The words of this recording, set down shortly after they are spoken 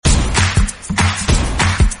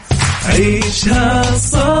عيشها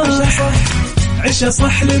صح عيشها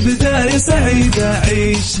صح لبداية سعيدة.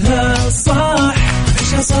 عيشها صح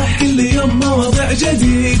عيشها صح كل يوم مواضيع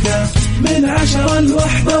جديدة من 10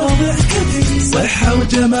 ل1 وضع كثير صحة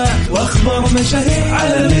وجمال واخبار مشاهير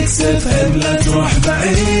على ميكس اف ام لا تروح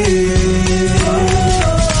بعيد.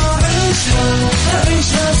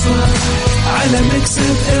 عيشها صح على ميكس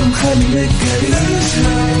اف ام خليك قريب.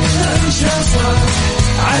 عيشها صح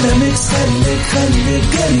على ميكس خليك قريب.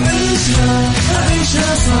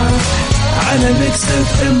 عيشها صح على ميكس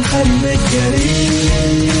اف ام خليك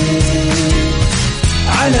قريب.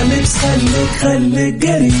 على ميكس خليك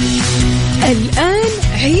قريب. الآن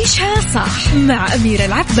عيشها صح مع أميرة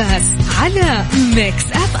العباس على ميكس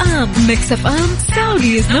اف ام. ميكس اف ام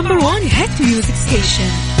سعوديز نمبر 1 هيت ميوزك ستيشن.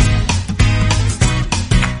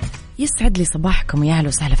 يسعد لي صباحكم، يا أهلا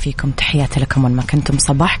وسهلا فيكم، تحياتي لكم وين ما كنتم،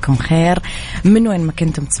 صباحكم خير من وين ما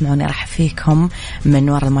كنتم تسمعوني. راح فيكم من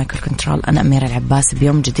وراء المايكل كنترول أنا أميرة العباس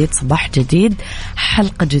بيوم جديد، صباح جديد،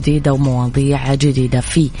 حلقة جديدة ومواضيع جديدة.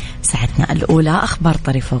 في ساعتنا الأولى أخبار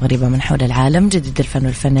طريفة وغريبة من حول العالم، جديد الفن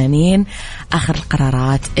والفنانين، آخر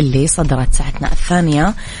القرارات اللي صدرت. ساعتنا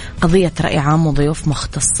الثانية قضية رأي عام وضيوف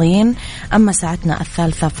مختصين. أما ساعتنا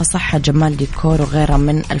الثالثة فصحة، جمال، ديكور وغيرها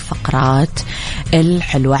من الفقرات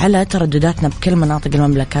الحلوة. على تردداتنا بكل مناطق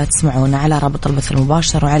المملكة تسمعونا على رابط البث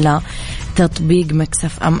المباشر وعلى تطبيق ميكس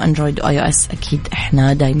اف ام اندرويد واي او اس. اكيد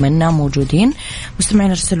احنا دايما موجودين. مستمعين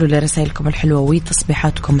ارسلوا لي رسائلكم الحلوه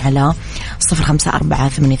وتصبيحاتكم على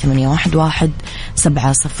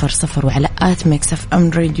 0548811700 وعلى ميكس اف ام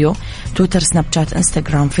راديو، تويتر، سناب شات،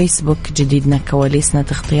 انستغرام، فيسبوك. جديدنا، كواليسنا،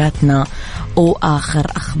 تغطياتنا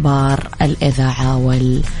واخر اخبار الاذاعه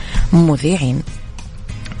والمذيعين.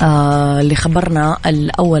 اللي خبرنا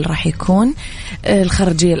الأول راح يكون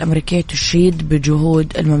الخارجية الأمريكية تشيد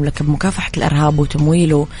بجهود المملكة بمكافحة الإرهاب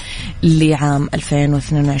وتمويله لعام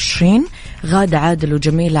 2022. غادة عادل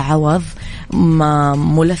وجميلة عوض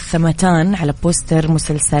ملثمتان على بوستر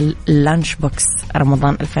مسلسل لانش بوكس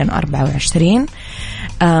رمضان 2024.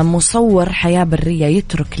 مصور حياة برية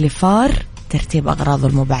يترك لفار ترتيب أغراضه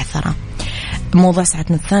المبعثرة. موضوع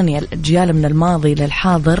ساعتنا الثانية الأجيال من الماضي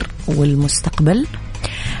للحاضر والمستقبل.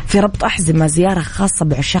 في ربط أحزمة زيارة خاصة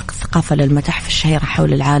بعشاق الثقافة للمتاحف الشهيرة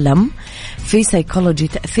حول العالم. في سيكولوجي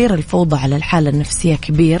تأثير الفوضى على الحالة النفسية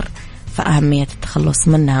كبير فأهمية التخلص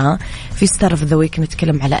منها. في ستار اوف ذا ويك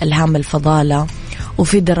نتكلم على إلهام الفضالة.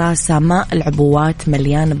 وفي دراسة ماء العبوات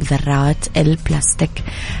مليان بذرات البلاستيك.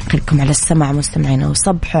 خليكم على السمع مستمعين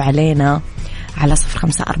وصبحوا علينا على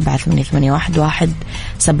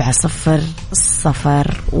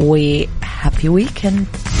 0548811700 وهابي ويكند.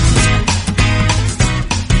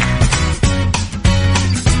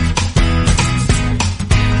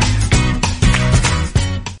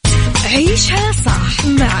 عيشها صح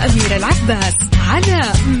مع أميرة العباس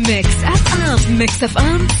على ميكس اف ام. ميكس اف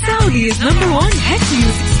ام سعوديز نمبر 1 هيت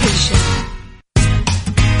ميوزك ستيشن.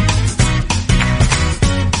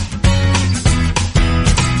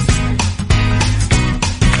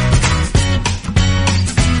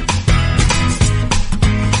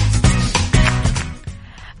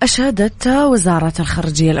 أشادت وزارة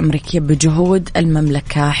الخارجية الأمريكية بجهود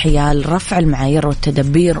المملكة حيال رفع المعايير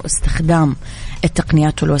والتدبير واستخدام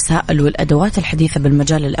التقنيات والوسائل والأدوات الحديثة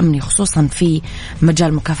بالمجال الأمني، خصوصا في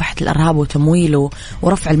مجال مكافحة الإرهاب وتمويله،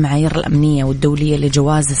 ورفع المعايير الأمنية والدولية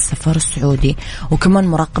لجواز السفر السعودي، وكمان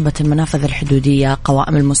مراقبة المنافذ الحدودية،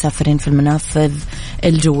 قوائم المسافرين في المنافذ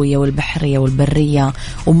الجوية والبحرية والبرية،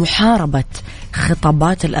 ومحاربة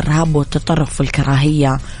خطابات الإرهاب والتطرف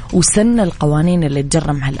والكراهية، وسن القوانين اللي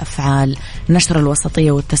تجرم هالأفعال، نشر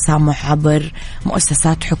الوسطية والتسامح عبر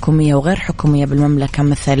مؤسسات حكومية وغير حكومية بالمملكة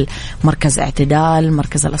مثل مركز اعتدال،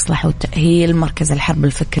 مركز الإصلاح والتأهيل، مركز الحرب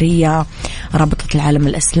الفكرية، رابطة العالم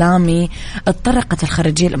الإسلامي. اتطرقت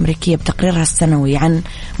الخارجية الأمريكية بتقريرها السنوي عن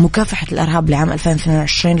مكافحة الإرهاب لعام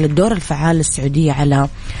 2022 للدور الفعال للسعودية على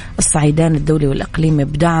الصعيدين الدولي والإقليمي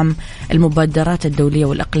بدعم المبادرات الدولية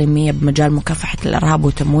والإقليمية بمجال مكافحة الإرهاب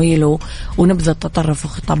وتمويله ونبذ التطرف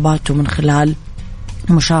وخطاباته من خلال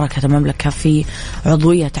مشاركة المملكة في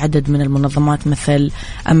عضوية عدد من المنظمات مثل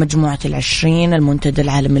مجموعة ال20، المنتدى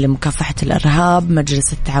العالمي لمكافحة الإرهاب،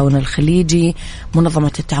 مجلس التعاون الخليجي،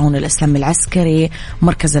 منظمة التعاون الإسلامي العسكري،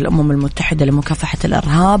 مركز الأمم المتحدة لمكافحة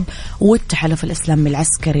الإرهاب، والتحالف الإسلامي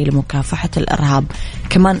العسكري لمكافحة الإرهاب.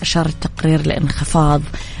 كمان أشار التقرير لانخفاض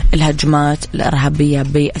الهجمات الإرهابية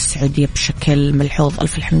بالسعودية بشكل ملحوظ.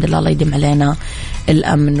 ألف الحمد لله، الله يديم علينا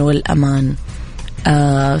الأمن والأمان.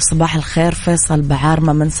 صباح الخير، فيصل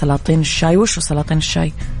بعارمة من سلاطين الشاي. وشو سلاطين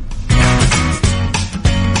الشاي؟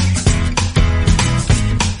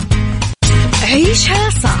 عيشها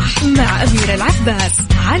صح مع أميرة العباس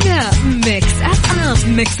على ميكس اف أف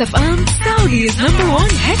أم. ميكس أف أم سعوديز نمبر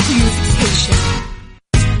 1 هيت ميوزك ستيشن.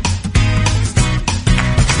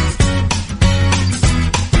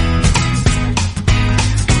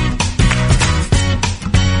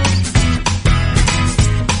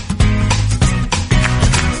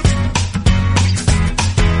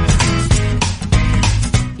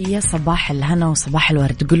 يا صباح الهنا وصباح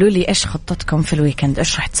الورد. قولوا لي إيش خطتكم في الويكند؟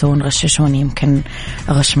 إيش راح تسوون؟ غششوني، يمكن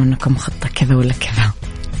أغش منكم خطة كذا ولا كذا.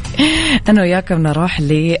 أنا وياكم نروح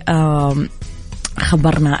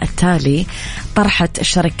خبرنا التالي. طرحت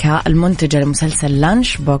الشركة المنتجة لمسلسل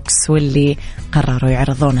لانش بوكس واللي قرروا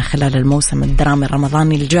يعرضونه خلال الموسم الدرامي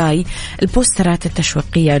الرمضاني الجاي البوسترات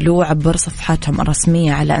التشويقية له عبر صفحاتهم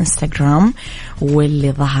الرسمية على انستغرام،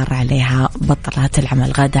 واللي ظهر عليها بطلات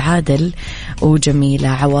العمل غادة عادل وجميلة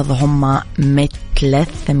عوض، هم مثل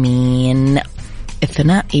الثمين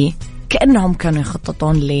الثنائي كأنهم كانوا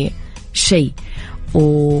يخططون لشيء.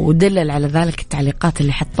 ودلل على ذلك التعليقات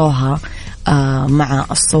اللي حطوها مع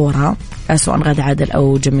الصورة، سواء غادة عادل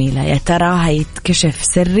أو جميلة. يا ترى هيتكشف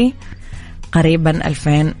سري قريبا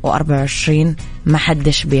 2024، ما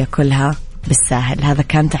حدش بياكلها بالساهل. هذا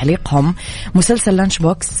كان تعليقهم. مسلسل لانش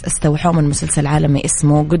بوكس استوحوه من مسلسل عالمي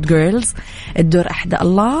اسمه جود جيرلز. الدور أحدى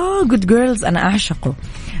الله جود جيرلز أنا أعشقه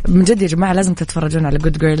من جد يا جماعة، لازم تتفرجون على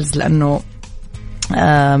جود جيرلز لأنه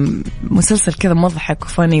مسلسل كذا مضحك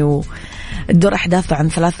وفني. الدور أحداثه عن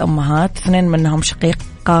 3 أمهات، 2 منهم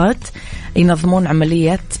شقيقات ينظمون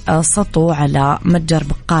عملية سطو على متجر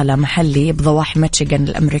بقالة محلي بضواحي ميشيغان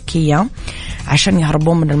الأمريكية عشان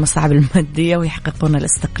يهربون من المصاعب المادية ويحققون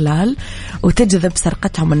الاستقلال. وتجذب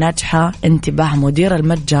سرقتهم الناجحة انتباه مدير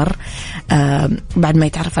المتجر بعد ما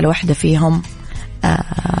يتعرف على واحدة فيهم،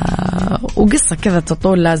 وقصة كذا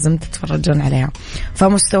تطول، لازم تتفرجون عليها.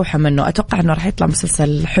 فمستوحى منه، أتوقع أنه راح يطلع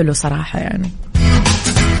مسلسل حلو صراحة يعني.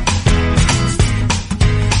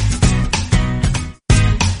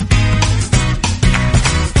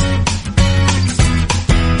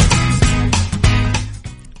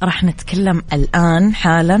 راح نتكلم الآن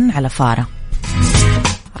حالا على فارة.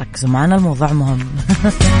 ركزوا معنا، الموضوع مهم.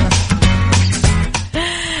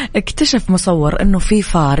 اكتشف مصور أنه في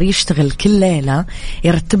فار يشتغل كل ليلة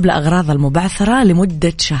يرتب له أغراض المبعثرة لمدة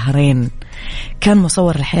 2 شهر. كان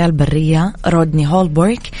مصور الحياة البرية رودني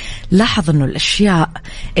هولبورغ لاحظ أنه الأشياء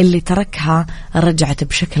اللي تركها رجعت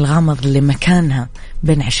بشكل غامض لمكانها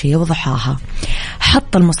بين عشية وضحاها.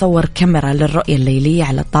 حط المصور كاميرا للرؤية الليلية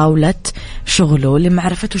على طاولة شغله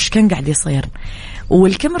لمعرفة وش كان قاعد يصير،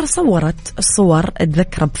 والكاميرا صورت الصور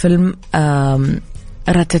اتذكر بفيلم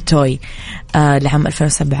راتاتوي لعام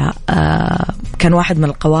 2007. كان واحد من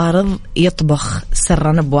القوارض يطبخ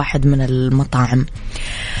سرا بواحد من المطاعم.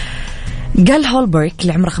 قال هولبورغ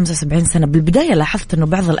اللي عمره 75 سنة: بالبداية لاحظت أنه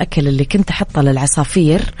بعض الأكل اللي كنت أحطه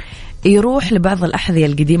للعصافير يروح لبعض الأحذية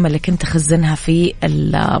القديمة اللي كنت أخزنها في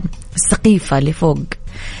السقيفة اللي فوق،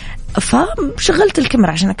 فشغلت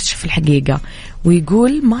الكاميرا عشان أكتشف الحقيقة.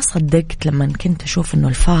 ويقول ما صدقت لما كنت أشوف أنه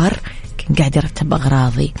الفار كان قاعد يرتب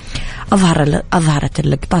أغراضي. أظهرت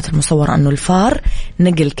اللقطات المصورة أنه الفار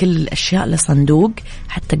نقل كل الأشياء لصندوق،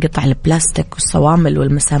 حتى قطع البلاستيك والصوامل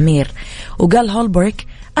والمسامير. وقال هولبورغ: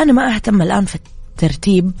 أنا ما أهتم الآن في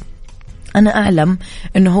الترتيب، أنا أعلم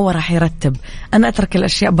أنه هو راح يرتب، أنا أترك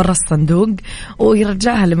الأشياء برا الصندوق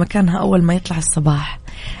ويرجعها لمكانها أول ما يطلع الصباح.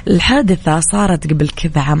 الحادثة صارت قبل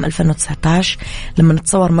كذا عام 2019 لما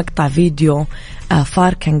نتصور مقطع فيديو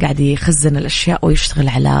فار كان قاعد يخزن الأشياء ويشتغل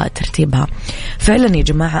على ترتيبها. فعلا يا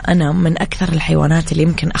جماعة أنا من أكثر الحيوانات اللي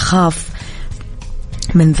يمكن أخاف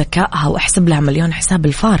من ذكائها وأحسب لها مليون حساب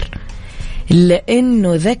الفار،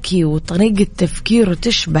 لأنه ذكي وطريقة تفكيره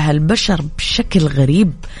تشبه البشر بشكل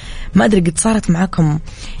غريب. ما أدري قد صارت معكم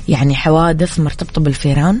يعني حوادث مرتبطة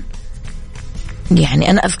بالفيران؟ يعني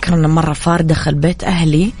أنا أذكر أن مرة فار دخل بيت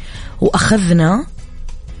أهلي وأخذنا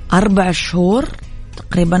 4 شهور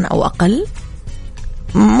تقريبا أو أقل،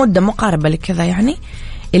 مدة مقاربة لكذا يعني،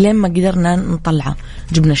 إلين ما قدرنا نطلعه.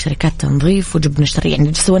 جبنا شركات تنظيف وجبنا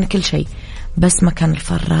يعني سوينا كل شيء، بس ما كان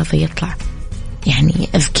الفار راضي يطلع. يعني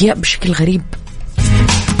أذكياء بشكل غريب.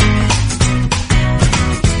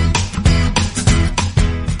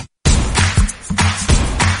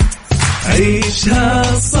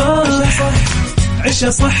 عيشها صح، عيشها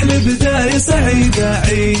صح لبداية سعيدة.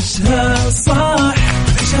 عيشها صح،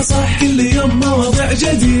 عيشها صح، كل يوم مواضيع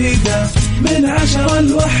جديدة من 10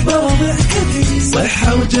 ل1 وضع كثير.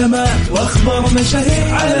 صحة وجمال واخبار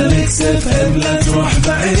مشاهير على ميكس اف ام، لا تروح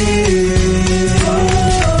بعيد.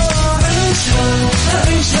 عيشها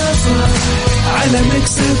عيشها صح على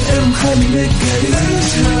ميكس اف ام، خليك قريب.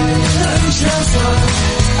 عيشها صح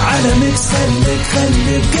على ميكس،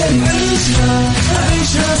 خليك قريب.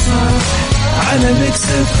 عيشها صح على ميكس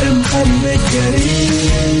اف ام خليك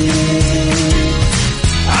قريب،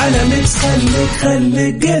 على ميكس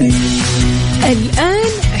خليك قريب.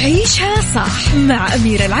 الآن عيشها صح مع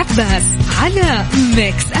أميرة العباس على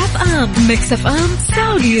ميكس اف ام. ميكس اف ام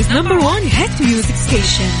سعوديز نمبر 1 هيت ميوزك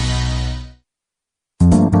ستيشن.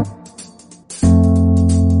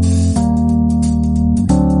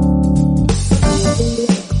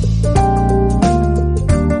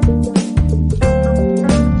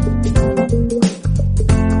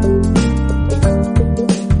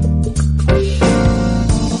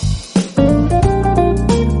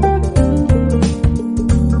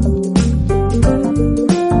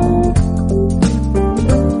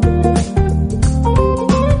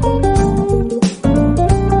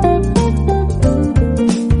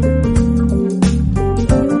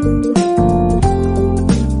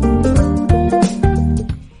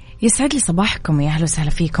 يسعد لي صباحكم، يا أهلا وسهلا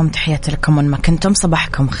فيكم، تحياتي لكم وين ما كنتم،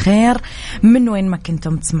 صباحكم خير من وين ما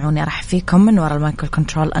كنتم تسمعوني. راح فيكم من وراء المايكل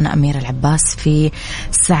كنترول أنا أميرة العباس في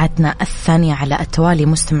ساعتنا الثانية على التوالي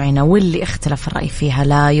مستمعينا، واللي اختلف الرأي فيها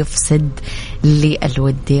لا يفسد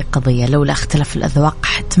للود قضية. لولا اختلف الأذواق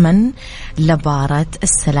حتما لبارة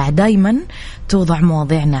السلع. دايما توضع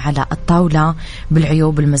مواضيعنا على الطاولة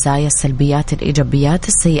بالعيوب، المزايا، السلبيات، الإيجابيات،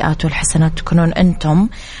 السيئات والحسنات، تكونون أنتم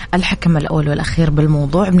الحكم الأول والأخير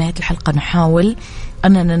بالموضوع. بنهاية الحلقة نحاول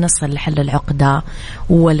أننا نصل لحل العقدة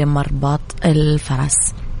ولمربط الفرس.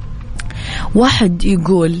 واحد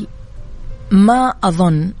يقول ما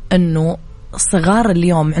أظن أنه صغار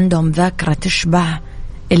اليوم عندهم ذاكرة تشبه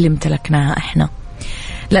اللي امتلكناها إحنا،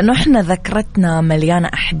 لأنه إحنا ذاكرتنا مليانة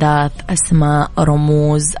أحداث، أسماء،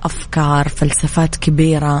 رموز، أفكار، فلسفات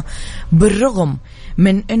كبيرة، بالرغم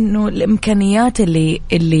من أنه الإمكانيات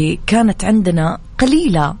اللي كانت عندنا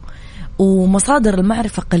قليلة ومصادر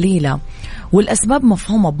المعرفة قليلة، والأسباب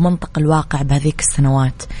مفهومة بمنطق الواقع بهذيك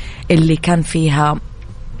السنوات اللي كان فيها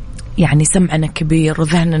يعني سمعنا كبير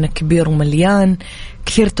وذهننا كبير ومليان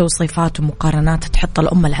كثير توصيفات ومقارنات تحط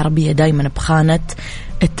الأمة العربية دايما بخانة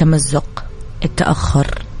التمزق،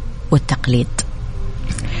 التأخر والتقليد.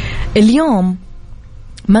 اليوم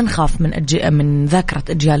ما نخاف من ذاكرة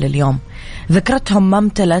أجيال اليوم، ذكرتهم ما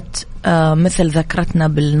امتلت مثل ذكرتنا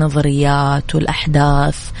بالنظريات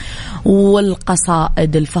والأحداث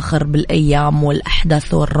والقصائد، الفخر بالأيام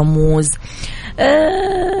والأحداث والرموز.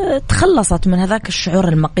 تخلصت من هذاك الشعور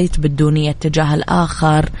المقيت بالدونية تجاه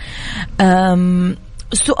الآخر.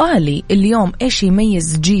 سؤالي اليوم إيش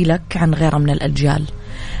يميز جيلك عن غيره من الأجيال؟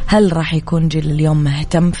 هل راح يكون جيل اليوم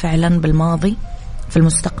مهتم فعلا بالماضي في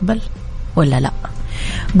المستقبل ولا لا؟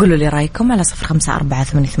 قولوا لي رأيكم على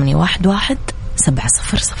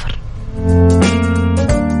 0548811700.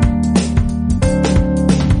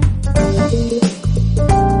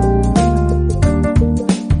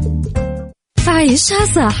 عيشها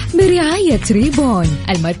صح برعاية ريبون،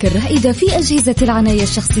 الماركة الرائدة في أجهزة العناية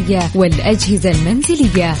الشخصية والأجهزة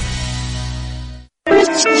المنزلية.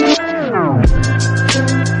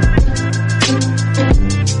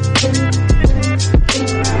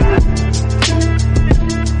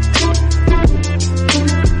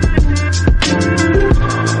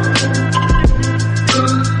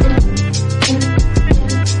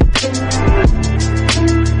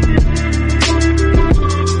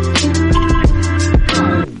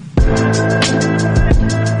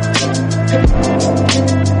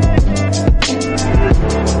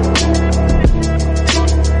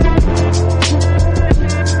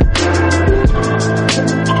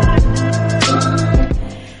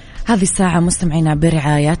 هذه الساعة مستمعينا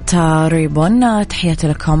برعاية ريبون. تحياتي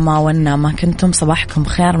لكم وين ما كنتم، صباحكم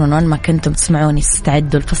خير من وين ما كنتم تسمعوني.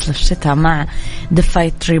 استعدوا لفصل الشتاء مع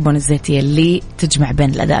دفاية ريبون الزيتية اللي تجمع بين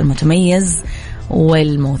الأداء المتميز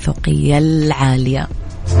والموثوقية العالية.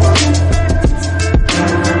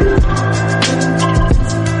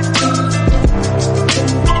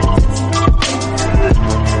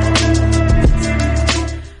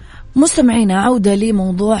 مستمعينا، عودة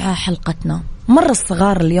لموضوع حلقتنا. مر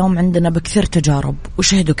الصغار اليوم عندنا بكثير تجارب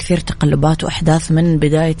وشهدوا كثير تقلبات وأحداث من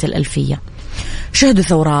بداية الألفية. شهدوا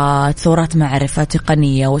ثورات معرفة،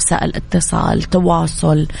 تقنية، وسائل اتصال،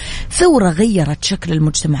 تواصل، ثورة غيرت شكل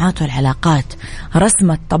المجتمعات والعلاقات،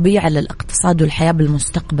 رسمت طبيعة للاقتصاد والحياة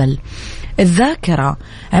بالمستقبل. الذاكرة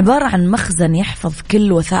عبارة عن مخزن يحفظ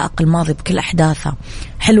كل وثائق الماضي بكل أحداثها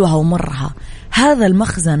حلوها ومرها. هذا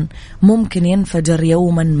المخزن ممكن ينفجر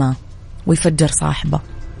يوما ما ويفجر صاحبه،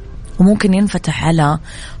 وممكن ينفتح على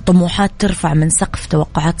طموحات ترفع من سقف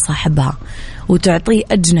توقعات صاحبها وتعطيه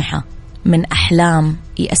أجنحة من أحلام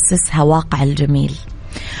يأسسها واقع الجميل.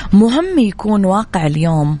 مهم يكون واقع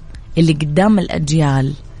اليوم اللي قدام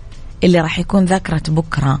الأجيال اللي راح يكون ذاكرة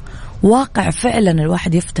بكرة واقع فعلا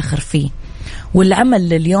الواحد يفتخر فيه، والعمل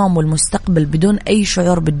لليوم والمستقبل بدون أي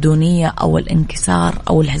شعور بالدونية أو الانكسار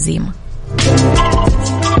أو الهزيمة.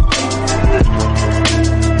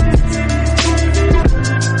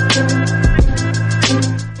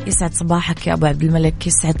 يسعد صباحك يا أبو عبد الملك،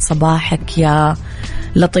 يسعد صباحك يا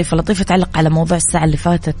لطيفة. لطيفة تعلق على موضوع الساعة اللي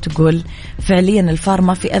فاتت، تقول فعليا الفار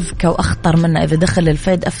ما في أذكى وأخطر منه، إذا دخل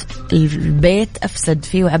البيت أفسد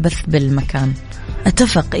فيه وعبث بالمكان.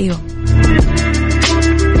 أتفق، أيوه.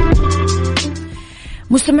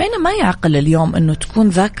 مستمعينا ما يعقل اليوم أنه تكون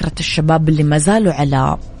ذاكرة الشباب اللي ما زالوا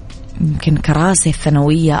على يمكن كراسي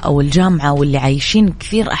الثانوية أو الجامعة واللي عايشين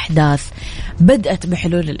كثير أحداث بدأت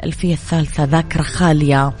بحلول الألفية الثالثة ذاكرة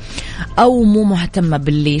خالية أو مو مهتمة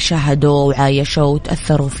باللي شاهدوا وعايشوا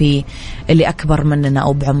وتأثروا فيه اللي أكبر مننا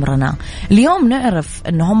أو بعمرنا. اليوم نعرف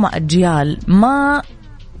أنه هم أجيال ما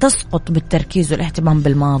تسقط بالتركيز والاهتمام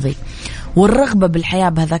بالماضي والرغبة بالحياة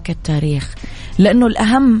بهذاك التاريخ، لأنه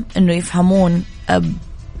الأهم أنه يفهمون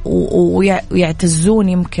ويعتزون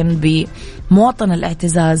يمكن بمواطن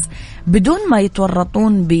الاعتزاز بدون ما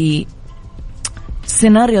يتورطون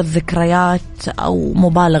بسيناريو الذكريات أو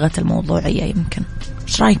مبالغة الموضوعية. يمكن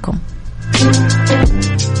إيش رأيكم؟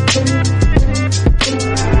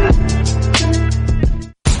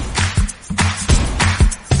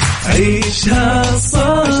 عيشها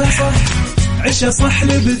صح، عيشها صح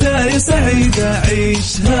لبداية سعيدة.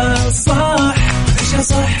 عيشها صح، عيشها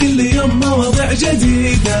صح، كل يوم مواضيع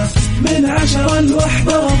جديدة من 10 ل1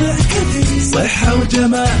 وضع كثير، صحة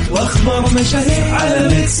وجمال واخبار مشاهير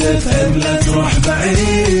على ميكس اف ام، لا تروح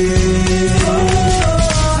بعيد.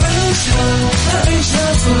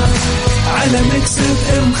 عيشها صح على ميكس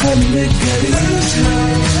اف ام، خليك قريب.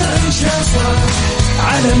 عيشها صح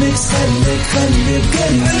على ميكس، خليك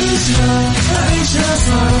قريب. عيشها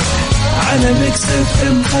صح على ميكس اف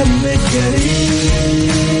ام، خليك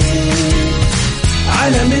قريب.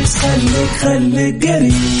 على ميكس خليك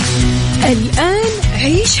قريب. الآن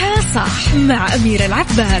عيشها صح مع أميرة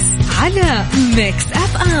العباس على ميكس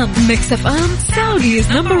اف ام. ميكس اف ام Saudi's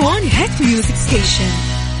number 1 hit music station.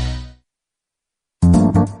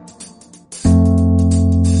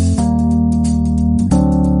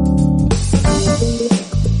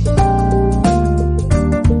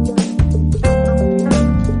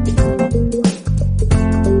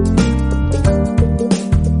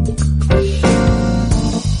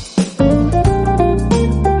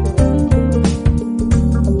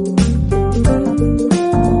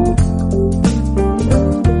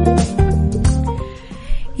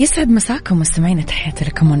 يسعد مساكم مستمعين، تحياتي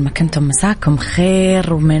لكم وين ما كنتم، مساكم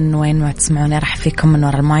خير ومن وين ما تسمعوني. راح فيكم من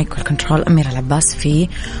وراء المايك والكنترول أميرة العباس في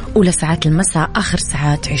أولى ساعات المساء، آخر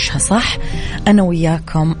ساعات عيشها صح. أنا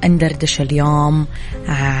وياكم أندردش اليوم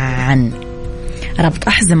عن ربط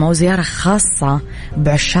أحزمة وزيارة خاصة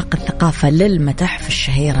بعشاق الثقافة للمتاحف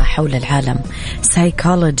الشهيرة حول العالم.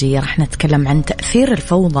 سايكولوجي، راح نتكلم عن تأثير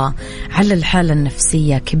الفوضى على الحالة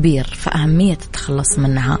النفسية كبير، فأهمية التخلص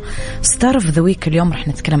منها. ستار اوف ذا ويك اليوم راح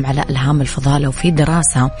نتكلم على إلهام الفضالة، وفي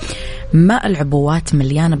دراسة ماء العبوات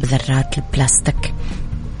مليانة بذرات البلاستيك.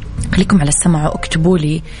 خليكم على السمع واكتبوا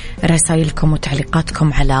لي رسائلكم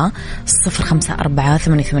وتعليقاتكم على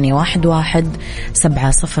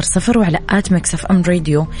 0548811700 وعلى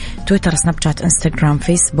 @mixfmradio، تويتر، سناب شات، انستغرام،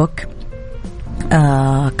 فيسبوك.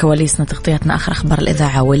 كواليسنا، تغطياتنا، آخر أخبار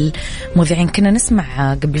الإذاعة والمذيعين. كنا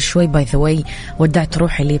نسمع قبل شوي باي ذا واي ودعت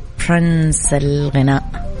روحي لبرنس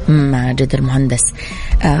الغناء ماجد المهندس.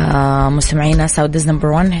 مستمعينا سعوديز نمبر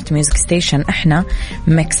 1 هيت ميوزك ستيشن، احنا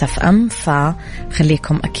ميكس اف ام،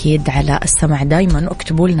 فخليكم اكيد على السمع دايما،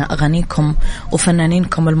 واكتبوا لنا اغانيكم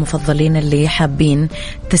وفنانينكم المفضلين اللي حابين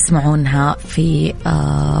تسمعونها في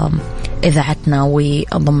اذاعتنا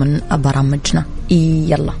وضمن برامجنا.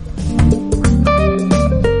 يلا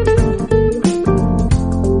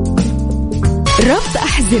ربط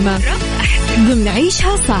أحزمة ضمن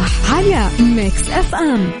عيشها صح على ميكس اف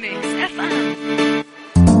ام.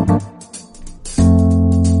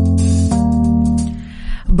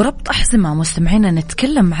 بربط أحزمة مستمعينا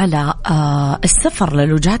نتكلم على السفر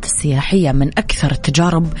للوجهات السياحية، من أكثر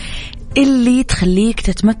التجارب اللي تخليك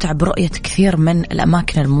تتمتع برؤية كثير من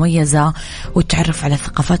الأماكن المميزة وتعرف على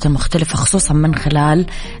الثقافات المختلفة، خصوصا من خلال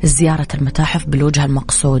زيارة المتاحف بالوجهة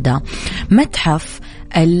المقصودة. متحف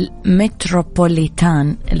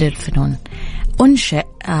المتروبوليتان للفنون أنشئ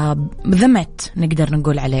ذمت نقدر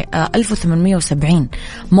نقول عليه 1870،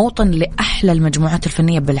 موطن لأحلى المجموعات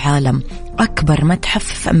الفنية بالعالم، أكبر متحف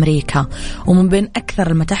في أمريكا، ومن بين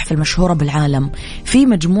أكثر المتاحف المشهورة بالعالم. في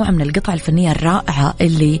مجموعة من القطع الفنية الرائعة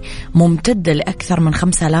اللي ممتدة لأكثر من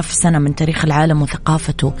 5000 سنة من تاريخ العالم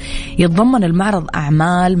وثقافته. يتضمن المعرض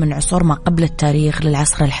أعمال من عصور ما قبل التاريخ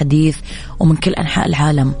للعصر الحديث ومن كل أنحاء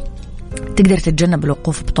العالم. تقدر تتجنب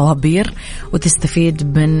الوقوف بطوابير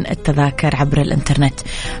وتستفيد من التذاكر عبر الإنترنت.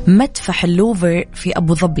 متحف اللوفر في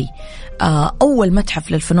أبو ظبي أول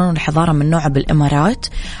متحف للفنون والحضارة من نوعه بالإمارات،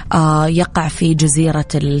 يقع في جزيرة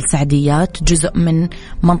السعديات، جزء من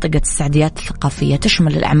منطقة السعديات الثقافية.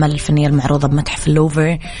 تشمل الأعمال الفنية المعروضة بمتحف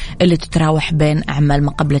اللوفر اللي تتراوح بين أعمال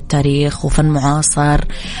ما قبل التاريخ وفن معاصر،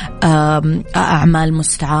 أعمال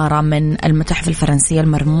مستعارة من المتاحف الفرنسية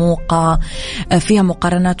المرموقة، فيها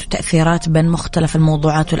مقارنات وتأثيرات بين مختلف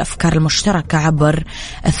الموضوعات والأفكار المشتركة عبر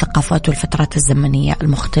الثقافات والفترات الزمنية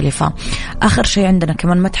المختلفة. آخر شيء عندنا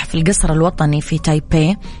كمان متحف القصر الوطني في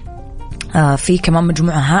تايبي، في كمان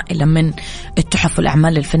مجموعة هائلة من التحف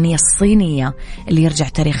والأعمال الفنية الصينية اللي يرجع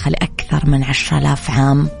تاريخها لأكثر من 10,000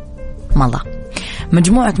 عام مضى.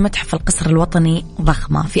 مجموعة متحف القصر الوطني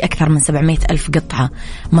ضخمة، في أكثر من 700,000 قطعة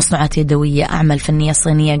مصنوعات يدوية، أعمال فنية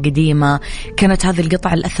صينية قديمة. كانت هذه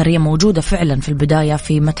القطع الأثرية موجودة فعلا في البداية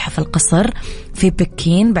في متحف القصر في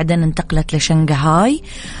بكين، بعدين انتقلت لشنغهاي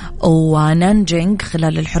ونانجينغ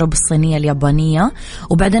خلال الحروب الصينية اليابانية،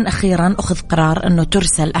 وبعدين أخيرا أخذ قرار أنه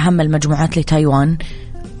ترسل أهم المجموعات لتايوان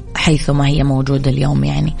حيثما هي موجودة اليوم.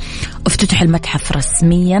 يعني افتتح المتحف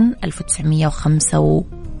رسميا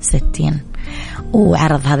 1965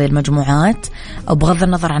 وعرض هذه المجموعات. وبغض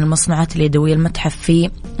النظر عن المصنوعات اليدوية، المتحف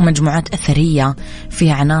فيه مجموعات أثرية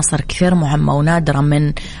فيها عناصر كثير مهمة ونادرة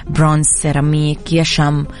من برونز، سيراميك،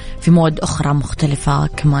 يشم، في مواد أخرى مختلفة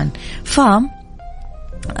كمان.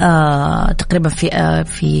 تقريبا في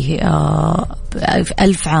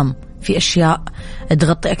 1000 عام في أشياء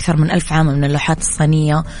تغطي أكثر من 1000 عام من اللوحات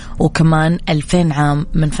الصينية، وكمان 2000 عام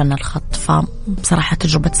من فن الخط. فبصراحة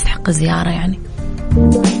تجربة تستحق زيارة يعني.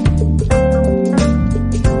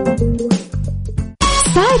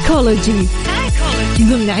 سايكولوجي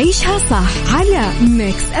ضمن عيشها صح على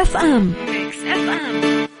ميكس اف ام.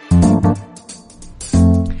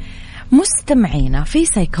 مستمعينا، في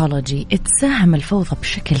سايكولوجي تساهم الفوضى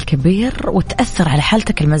بشكل كبير وتأثر على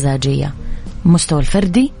حالتك المزاجية، المستوى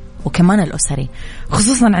الفردي وكمان الأسري،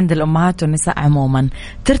 خصوصا عند الأمهات والنساء عموما.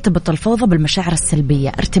 ترتبط الفوضى بالمشاعر السلبية،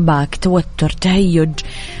 ارتباك، توتر، تهيج،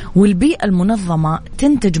 والبيئة المنظمة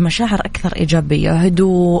تنتج مشاعر أكثر إيجابية،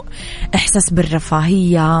 هدوء، إحساس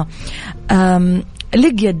بالرفاهية.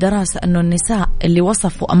 لقيت دراسة أنه النساء اللي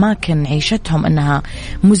وصفوا أماكن عيشتهم أنها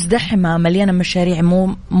مزدحمة مليانة مشاريع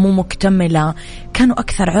مو مكتملة كانوا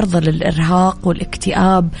أكثر عرضة للإرهاق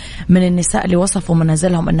والاكتئاب من النساء اللي وصفوا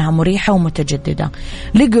منازلهم أنها مريحة ومتجددة.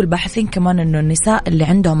 لقوا الباحثين كمان أنه النساء اللي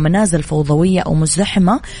عندهم منازل فوضوية أو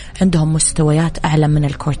مزدحمة عندهم مستويات أعلى من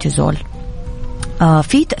الكورتيزول.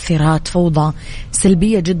 في تأثيرات فوضى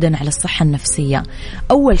سلبية جدا على الصحة النفسية.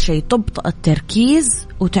 أول شيء تبطئ التركيز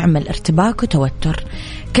وتعمل ارتباك وتوتر.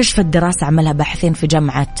 كشفت دراسة عملها باحثين في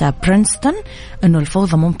جامعة برينستون أنه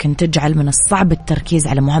الفوضى ممكن تجعل من الصعب التركيز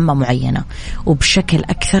على مهمة معينة، وبشكل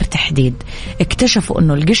أكثر تحديد اكتشفوا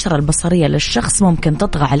أنه القشرة البصرية للشخص ممكن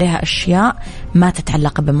تطغى عليها أشياء ما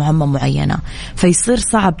تتعلق بمهمة معينة، فيصير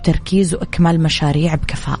صعب تركيز وإكمال مشاريع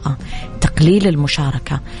بكفاءة. تقليل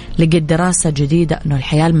المشاركة. لقيت دراسة جديدة أنه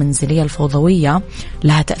الحياة المنزلية الفوضوية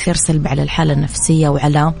لها تأثير سلبي على الحالة النفسية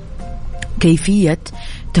وعلى كيفية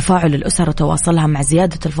تفاعل الأسر وتواصلها، مع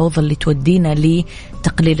زيادة الفوضى اللي تودينا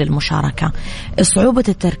لتقليل المشاركة. صعوبة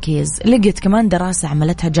التركيز. لقيت كمان دراسة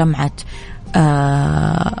عملتها جامعة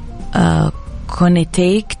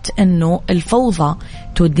كونيتيكت أنه الفوضى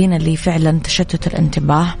تودينا لي فعلا تشتت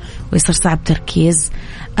الانتباه ويصير صعب تركيز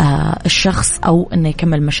الشخص أو أنه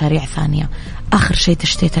يكمل مشاريع ثانية. آخر شيء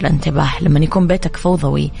تشتيت الانتباه. لما يكون بيتك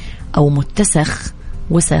فوضوي أو متسخ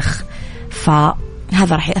وسخ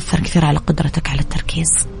فهذا راح يأثر كثير على قدرتك على التركيز.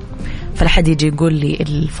 فلحد يجي يقول لي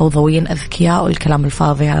الفوضويين أذكياء والكلام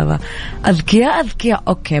الفاضي هذا. أذكياء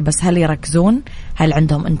أوكي، بس هل يركزون؟ هل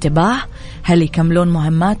عندهم انتباه؟ هل يكملون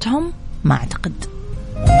مهماتهم؟ ما أعتقد.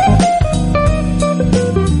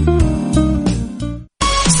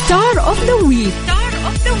 ستار اوف ذا ويك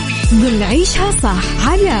ضمن عيشها صح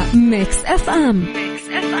على ميكس اف ام.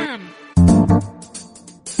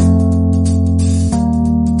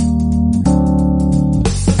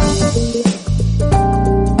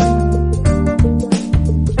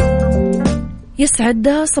 يسعد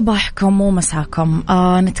صباحكم ومساكم.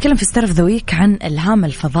 نتكلم في ستار اوف ذا ويك عن إلهام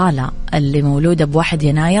الفضالة اللي مولودة ب1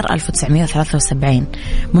 يناير 1973.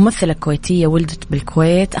 ممثلة كويتية ولدت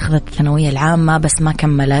بالكويت، أخذت الثانوية العامة بس ما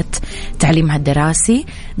كملت تعليمها الدراسي،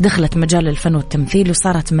 دخلت مجال الفن والتمثيل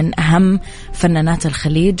وصارت من أهم فنانات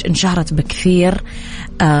الخليج. انشهرت بكثير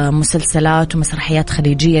مسلسلات ومسرحيات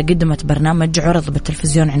خليجية. قدمت برنامج عرض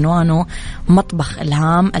بالتلفزيون عنوانه مطبخ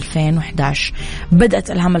إلهام 2011.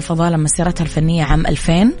 بدأت إلهام الفضالة مسيرتها الفنية عام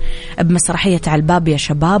 2000 بمسرحية على الباب يا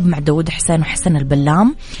شباب مع داود حسين وحسن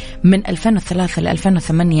البلام. من 2003 ل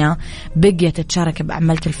 2008 بقيت تشارك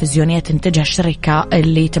بأعمال تلفزيونية تنتجها الشركة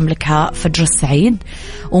اللي تملكها فجر السعيد،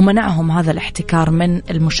 ومنعهم هذا الاحتكار من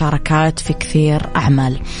المشاركات في كثير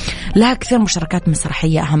أعمال. لها كثير مشاركات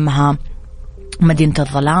مسرحية، أهمها مدينة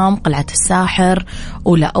الظلام، قلعة الساحر،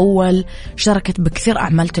 أولى أول. شاركت بكثير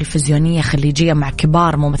أعمال تلفزيونية خليجية مع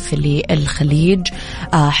كبار ممثلي الخليج.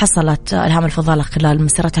 حصلت إلهام الفضالة خلال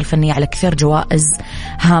مسيرتها الفنية على كثير جوائز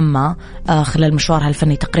هامة خلال مشوارها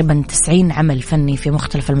الفني، تقريبا 90 عمل فني في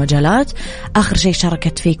مختلف المجالات. آخر شيء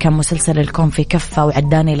شاركت فيه كان مسلسل الكون في كفة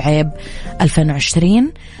وعداني العيب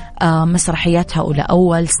 2020. مسرحياتها أولى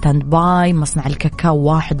أول، ستاند باي، مصنع الكاكاو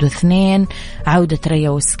 1 و2، عودة ريا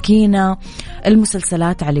وسكينة.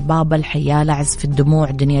 المسلسلات علي بابا، الحيالة، عزف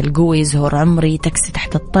الدموع، دنيا القوي، زهور عمري، تاكسي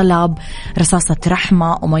تحت الطلب، رصاصة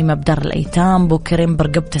رحمة، أميمة بدار الأيتام، بوكريم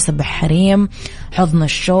برقبته 7 حريم، حضن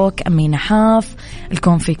الشوك، أمينة حاف،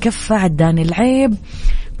 الكون في كفة، عداني العيب.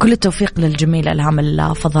 كل التوفيق للجميلة إلهام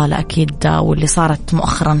الفضالة أكيد، واللي صارت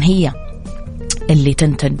مؤخرا هي اللي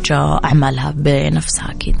تنتج أعمالها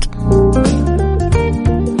بنفسها أكيد.